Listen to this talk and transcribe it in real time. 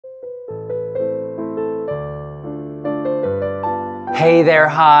Hey there,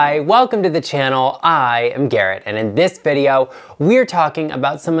 hi, welcome to the channel. I am Garrett, and in this video, we're talking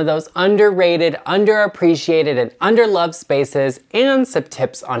about some of those underrated, underappreciated, and underloved spaces and some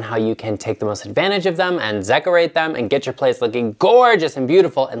tips on how you can take the most advantage of them and decorate them and get your place looking gorgeous and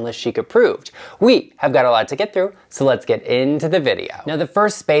beautiful and GarrettLeChic approved. We have got a lot to get through, so let's get into the video. Now, the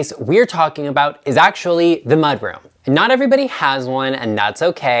first space we're talking about is actually the mudroom. Not everybody has one, and that's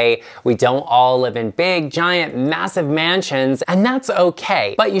okay. We don't all live in big, giant, massive mansions, and that's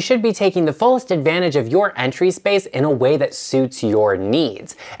okay. But you should be taking the fullest advantage of your entry space in a way that suits your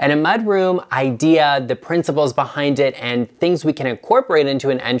needs. And a mudroom idea, the principles behind it, and things we can incorporate into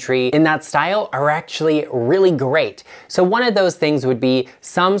an entry in that style are actually really great. So one of those things would be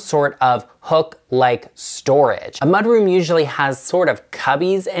some sort of hook-like storage. A mudroom usually has sort of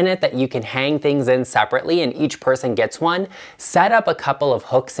cubbies in it that you can hang things in separately, and each person gets one. Set up a couple of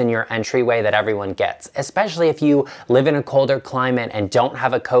hooks in your entryway that everyone gets, especially if you live in a colder climate and don't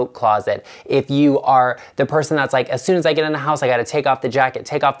have a coat closet. If you are the person that's like, as soon as I get in the house, I gotta take off the jacket,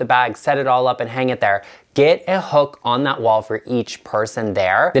 take off the bag, set it all up and hang it there. Get a hook on that wall for each person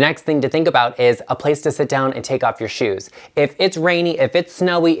there. The next thing to think about is a place to sit down and take off your shoes. If it's rainy, if it's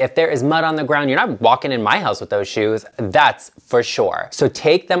snowy, if there is mud on the ground, you're not walking in my house with those shoes, that's for sure. So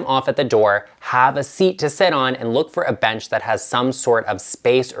take them off at the door, have a seat to sit on, and look for a bench that has some sort of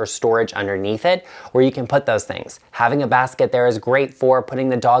space or storage underneath it where you can put those things. Having a basket there is great for putting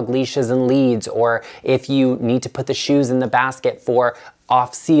the dog leashes and leads, or if you need to put the shoes in the basket for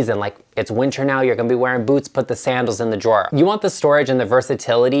off season, like it's winter now, you're gonna be wearing boots, put the sandals in the drawer. You want the storage and the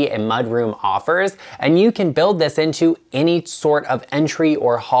versatility a mudroom offers, and you can build this into any sort of entry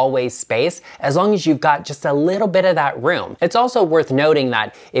or hallway space as long as you've got just a little bit of that room. It's also worth noting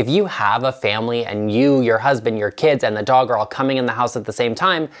that if you have a family and you, your husband, your kids, and the dog are all coming in the house at the same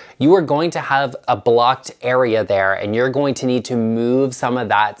time, you are going to have a blocked area there, and you're going to need to move some of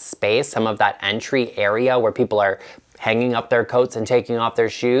that space, some of that entry area where people are hanging up their coats and taking off their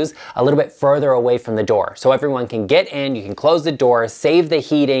shoes a little bit further away from the door. So everyone can get in, you can close the door, save the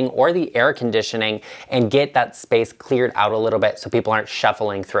heating or the air conditioning, and get that space cleared out a little bit so people aren't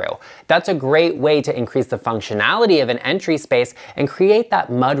shuffling through. That's a great way to increase the functionality of an entry space and create that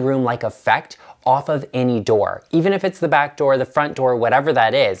mudroom-like effect off of any door. Even if it's the back door, the front door, whatever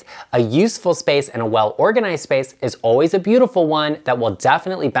that is, a useful space and a well-organized space is always a beautiful one that will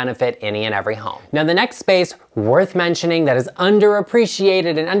definitely benefit any and every home. Now, the next space worth mentioning that is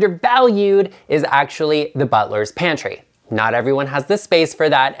underappreciated and undervalued is actually the butler's pantry. Not everyone has the space for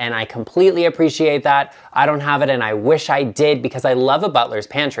that, and I completely appreciate that. I don't have it, and I wish I did because I love a butler's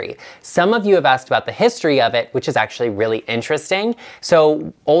pantry. Some of you have asked about the history of it, which is actually really interesting.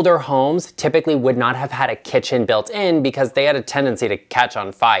 So older homes typically would not have had a kitchen built in because they had a tendency to catch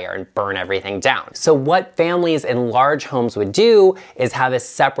on fire and burn everything down. So what families in large homes would do is have a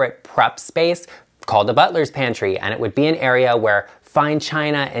separate prep space called a butler's pantry, and it would be an area where fine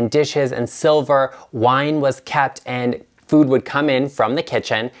china and dishes and silver, wine was kept, and food would come in from the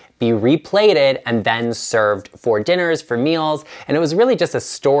kitchen, be replated, and then served for dinners, for meals. And it was really just a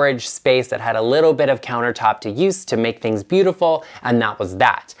storage space that had a little bit of countertop to use to make things beautiful, and that was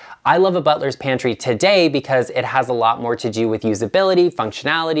that. I love a butler's pantry today because it has a lot more to do with usability,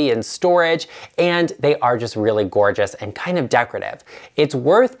 functionality, and storage, and they are just really gorgeous and kind of decorative. It's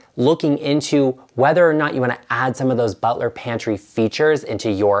worth looking into whether or not you want to add some of those butler pantry features into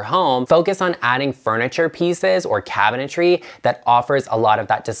your home. Focus on adding furniture pieces or cabinetry that offers a lot of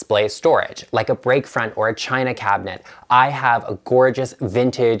that display storage, like a break front or a china cabinet. I have a gorgeous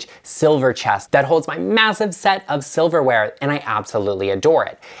vintage silver chest that holds my massive set of silverware, and I absolutely adore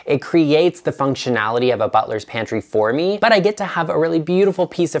it. It creates the functionality of a butler's pantry for me, but I get to have a really beautiful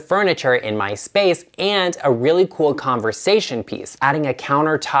piece of furniture in my space and a really cool conversation piece. Adding a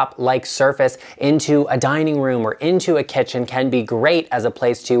countertop-like surface into a dining room or into a kitchen can be great as a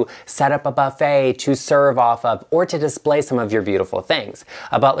place to set up a buffet, to serve off of, or to display some of your beautiful things.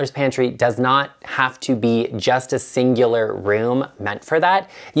 A butler's pantry does not have to be just a singular room meant for that.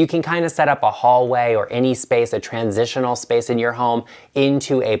 You can kind of set up a hallway or any space, a transitional space in your home,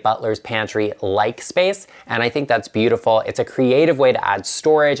 into a butler's pantry-like space, and I think that's beautiful. It's a creative way to add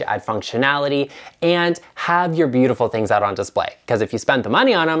storage, add functionality, and have your beautiful things out on display. Because if you spent the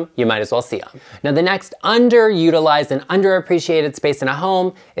money on them, you might as well see them. Now, the next underutilized and underappreciated space in a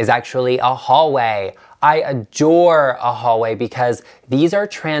home is actually a hallway. I adore a hallway because these are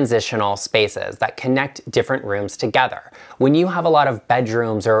transitional spaces that connect different rooms together. When you have a lot of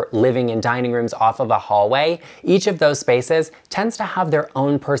bedrooms or living and dining rooms off of a hallway, each of those spaces tends to have their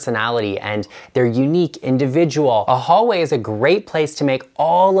own personality and they're unique, individual. A hallway is a great place to make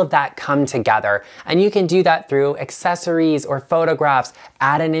all of that come together, and you can do that through accessories or photographs,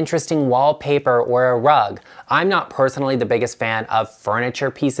 add an interesting wallpaper or a rug. I'm not personally the biggest fan of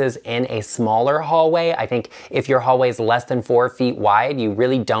furniture pieces in a smaller hallway. I think if your hallway is less than 4 feet wide, you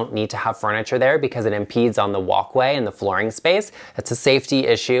really don't need to have furniture there because it impedes on the walkway and the flooring space. It's a safety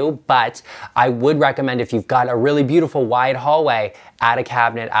issue, but I would recommend if you've got a really beautiful wide hallway, add a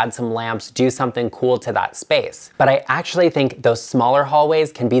cabinet, add some lamps, do something cool to that space. But I actually think those smaller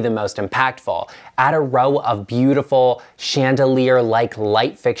hallways can be the most impactful. Add a row of beautiful chandelier-like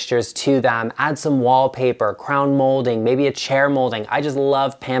light fixtures to them, add some wallpaper, crown molding, maybe a chair molding. I just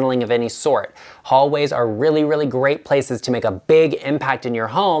love paneling of any sort. Hallways are really, really great places to make a big impact in your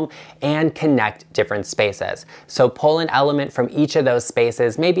home and connect different spaces. So pull an element from each of those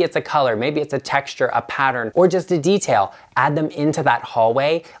spaces. Maybe it's a color, maybe it's a texture, a pattern, or just a detail. Add them into that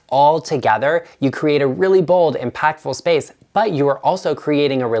hallway. All together, you create a really bold, impactful space, but you are also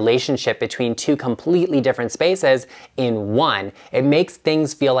creating a relationship between two completely different spaces in one. It makes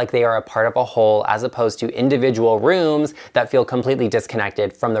things feel like they are a part of a whole as opposed to individual rooms that feel completely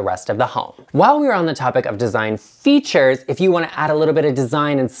disconnected from the rest of the home. While we're on the topic of design features, if you want to add a little bit of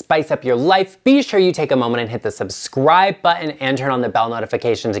design and spice up your life, be sure you take a moment and hit the subscribe button and turn on the bell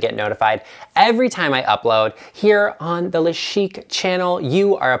notification to get notified every time I upload. Here on the LeChic channel,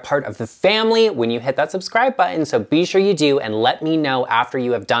 you are a part of the family when you hit that subscribe button, so be sure you do, and let me know after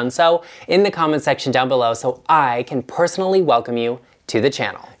you have done so in the comment section down below so I can personally welcome you to the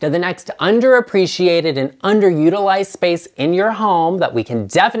channel. Now, the next underappreciated and underutilized space in your home that we can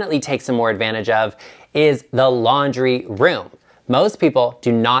definitely take some more advantage of is the laundry room. Most people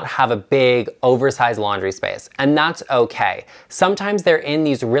do not have a big, oversized laundry space, and that's okay. Sometimes they're in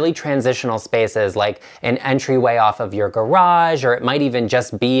these really transitional spaces like an entryway off of your garage, or it might even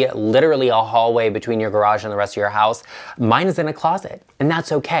just be literally a hallway between your garage and the rest of your house. Mine is in a closet, and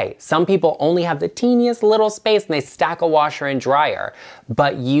that's okay. Some people only have the teeniest little space and they stack a washer and dryer,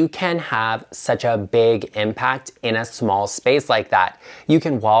 but you can have such a big impact in a small space like that. You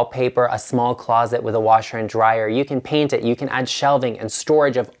can wallpaper a small closet with a washer and dryer. You can paint it. You can add shelving and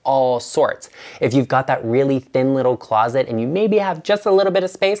storage of all sorts. If you've got that really thin little closet and you maybe have just a little bit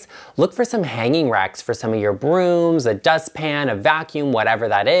of space, look for some hanging racks for some of your brooms, a dustpan, a vacuum, whatever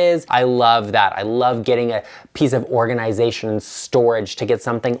that is. I love that. I love getting a piece of organization and storage to get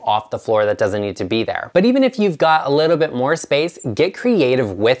something off the floor that doesn't need to be there. But even if you've got a little bit more space, get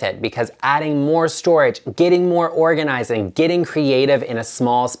creative with it, because adding more storage, getting more organized, and getting creative in a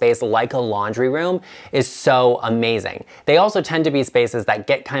small space like a laundry room is so amazing. They also tend to be spaces that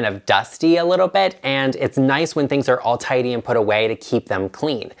get kind of dusty a little bit, and it's nice when things are all tidy and put away to keep them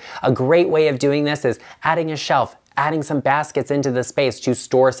clean. A great way of doing this is adding a shelf, adding some baskets into the space to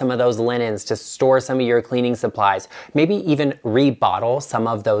store some of those linens, to store some of your cleaning supplies, maybe even rebottle some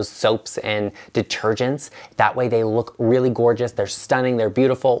of those soaps and detergents. That way they look really gorgeous, they're stunning, they're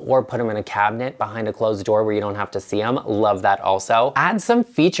beautiful, or put them in a cabinet behind a closed door where you don't have to see them. Love that also. Add some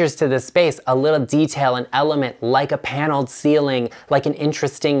features to this space, a little detail, an element like a paneled ceiling, like an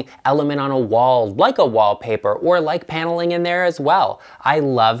interesting element on a wall, like a wallpaper, or like paneling in there as well. I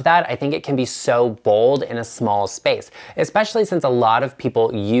love that. I think it can be so bold in a small space, especially since a lot of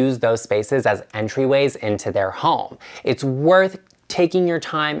people use those spaces as entryways into their home. It's worth taking your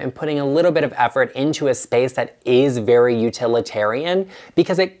time and putting a little bit of effort into a space that is very utilitarian,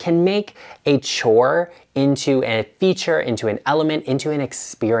 because it can make a chore into a feature, into an element, into an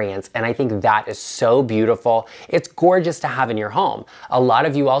experience. And I think that is so beautiful. It's gorgeous to have in your home. A lot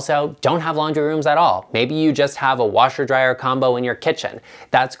of you also don't have laundry rooms at all. Maybe you just have a washer dryer combo in your kitchen.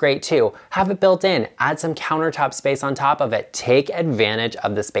 That's great too. Have it built in, add some countertop space on top of it. Take advantage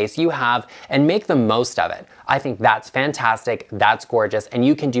of the space you have and make the most of it. I think that's fantastic, that's gorgeous, and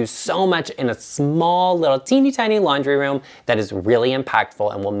you can do so much in a small little teeny tiny laundry room that is really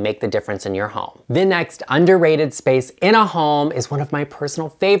impactful and will make the difference in your home. The next underrated space in a home is one of my personal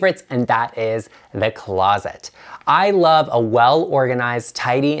favorites, and that is the closet. I love a well-organized,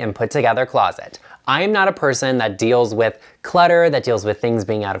 tidy, and put-together closet. I am not a person that deals with clutter, that deals with things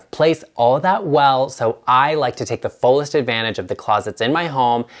being out of place, all of that well, so I like to take the fullest advantage of the closets in my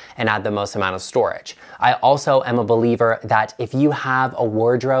home and add the most amount of storage. I also am a believer that if you have a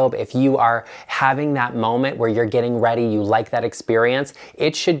wardrobe, if you are having that moment where you're getting ready, you like that experience,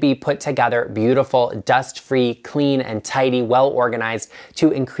 it should be put together beautiful, dust-free, clean and tidy, well organized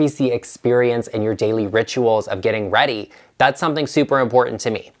to increase the experience in your daily rituals of getting ready. That's something super important to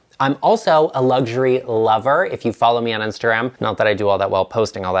me. I'm also a luxury lover. If you follow me on Instagram, not that I do all that well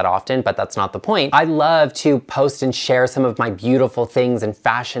posting all that often, but that's not the point. I love to post and share some of my beautiful things and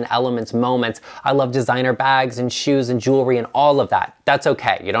fashion elements, moments. I love designer bags and shoes and jewelry and all of that. That's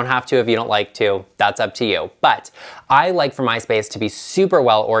okay. You don't have to if you don't like to. That's up to you. But I like for my space to be super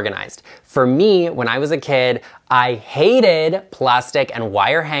well organized. For me, when I was a kid, I hated plastic and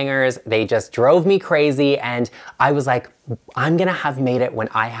wire hangers. They just drove me crazy, and I was like, I'm gonna have made it when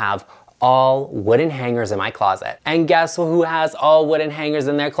I have all wooden hangers in my closet. And guess who has all wooden hangers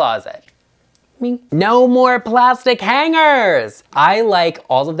in their closet? Me. No more plastic hangers! I like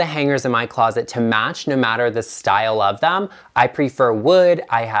all of the hangers in my closet to match no matter the style of them. I prefer wood,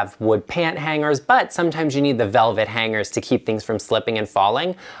 I have wood pant hangers, but sometimes you need the velvet hangers to keep things from slipping and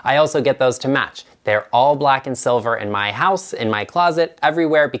falling. I also get those to match. They're all black and silver in my house, in my closet,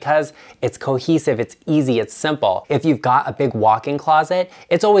 everywhere, because it's cohesive, it's easy, it's simple. If you've got a big walk-in closet,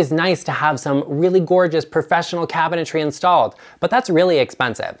 it's always nice to have some really gorgeous professional cabinetry installed, but that's really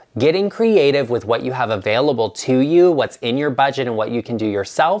expensive. Getting creative with what you have available to you, what's in your budget and what you can do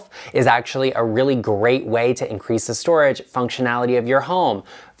yourself is actually a really great way to increase the storage functionality of your home.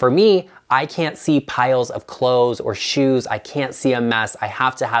 For me, I can't see piles of clothes or shoes. I can't see a mess. I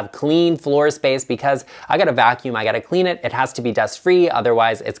have to have clean floor space because I gotta vacuum, I gotta clean it. It has to be dust-free,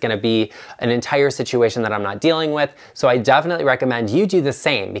 otherwise it's gonna be an entire situation that I'm not dealing with. So I definitely recommend you do the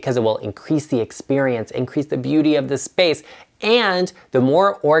same because it will increase the experience, increase the beauty of the space, and the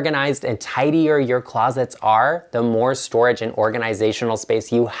more organized and tidier your closets are, the more storage and organizational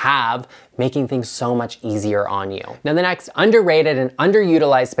space you have, making things so much easier on you. Now, the next underrated and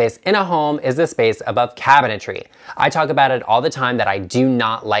underutilized space in a home is the space above cabinetry. I talk about it all the time that I do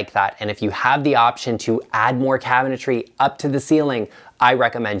not like that, and if you have the option to add more cabinetry up to the ceiling, I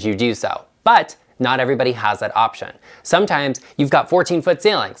recommend you do so. But not everybody has that option. Sometimes you've got 14-foot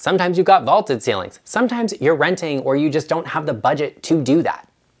ceilings. Sometimes you've got vaulted ceilings. Sometimes you're renting or you just don't have the budget to do that.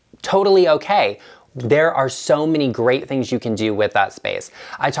 Totally okay. There are so many great things you can do with that space.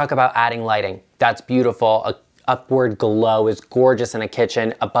 I talk about adding lighting. That's beautiful. A upward glow is gorgeous in a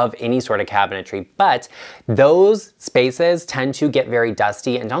kitchen above any sort of cabinetry, but those spaces tend to get very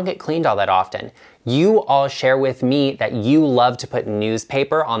dusty and don't get cleaned all that often. You all share with me that you love to put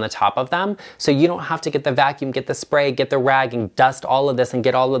newspaper on the top of them, so you don't have to get the vacuum, get the spray, get the rag, and dust all of this and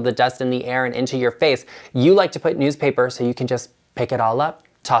get all of the dust in the air and into your face. You like to put newspaper so you can just pick it all up,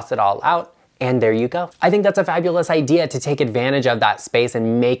 toss it all out, and there you go. I think that's a fabulous idea to take advantage of that space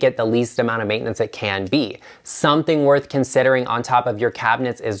and make it the least amount of maintenance it can be. Something worth considering on top of your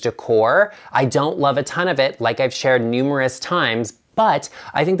cabinets is decor. I don't love a ton of it, like I've shared numerous times, but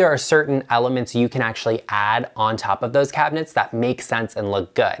I think there are certain elements you can actually add on top of those cabinets that make sense and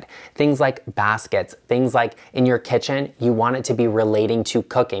look good. Things like baskets, things like in your kitchen, you want it to be relating to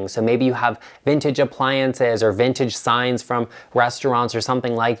cooking. So maybe you have vintage appliances or vintage signs from restaurants or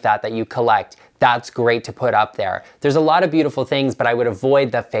something like that that you collect. That's great to put up there. There's a lot of beautiful things, but I would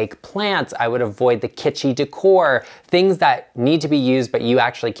avoid the fake plants. I would avoid the kitschy decor. Things that need to be used, but you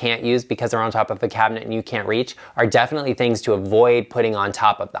actually can't use because they're on top of a cabinet and you can't reach are definitely things to avoid putting on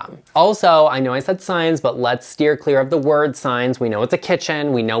top of them. Also, I know I said signs, but let's steer clear of the word signs. We know it's a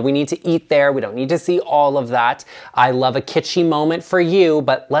kitchen. We know we need to eat there. We don't need to see all of that. I love a kitschy moment for you,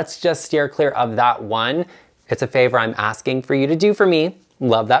 but let's just steer clear of that one. It's a favor I'm asking for you to do for me.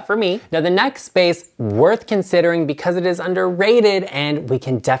 Love that for me. Now, the next space worth considering because it is underrated and we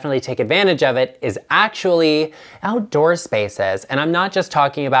can definitely take advantage of it is actually outdoor spaces. And I'm not just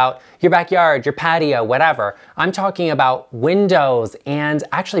talking about your backyard, your patio, whatever. I'm talking about windows and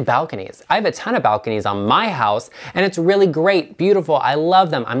actually balconies. I have a ton of balconies on my house and it's really great, beautiful. I love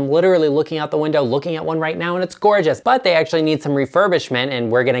them. I'm literally looking out the window, looking at one right now and it's gorgeous, but they actually need some refurbishment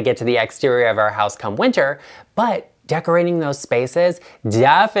and we're gonna get to the exterior of our house come winter. But decorating those spaces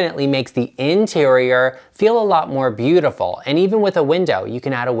definitely makes the interior feel a lot more beautiful. And even with a window, you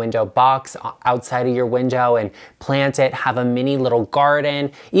can add a window box outside of your window and plant it, have a mini little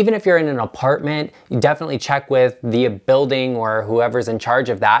garden. Even if you're in an apartment, you definitely check with the building or whoever's in charge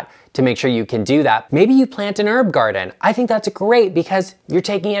of that to make sure you can do that. Maybe you plant an herb garden. I think that's great because you're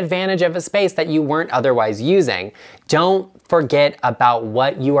taking advantage of a space that you weren't otherwise using. Don't forget about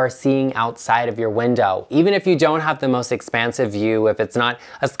what you are seeing outside of your window. Even if you don't have the most expansive view, if it's not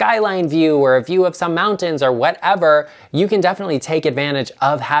a skyline view or a view of some mountains or whatever, you can definitely take advantage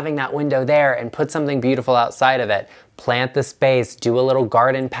of having that window there and put something beautiful outside of it. Plant the space, do a little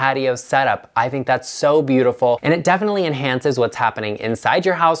garden patio setup. I think that's so beautiful, and it definitely enhances what's happening inside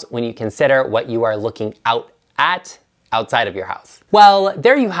your house when you consider what you are looking out at outside of your house. Well,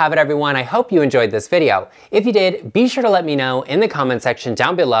 there you have it, everyone. I hope you enjoyed this video. If you did, be sure to let me know in the comment section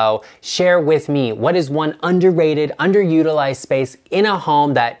down below. Share with me what is one underrated, underutilized space in a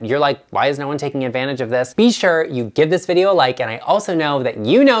home that you're like, why is no one taking advantage of this? Be sure you give this video a like, and I also know that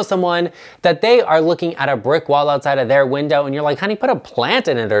you know someone that they are looking at a brick wall outside of their window and you're like, honey, put a plant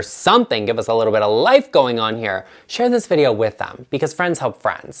in it or something. Give us a little bit of life going on here. Share this video with them because friends help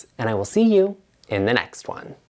friends, and I will see you in the next one.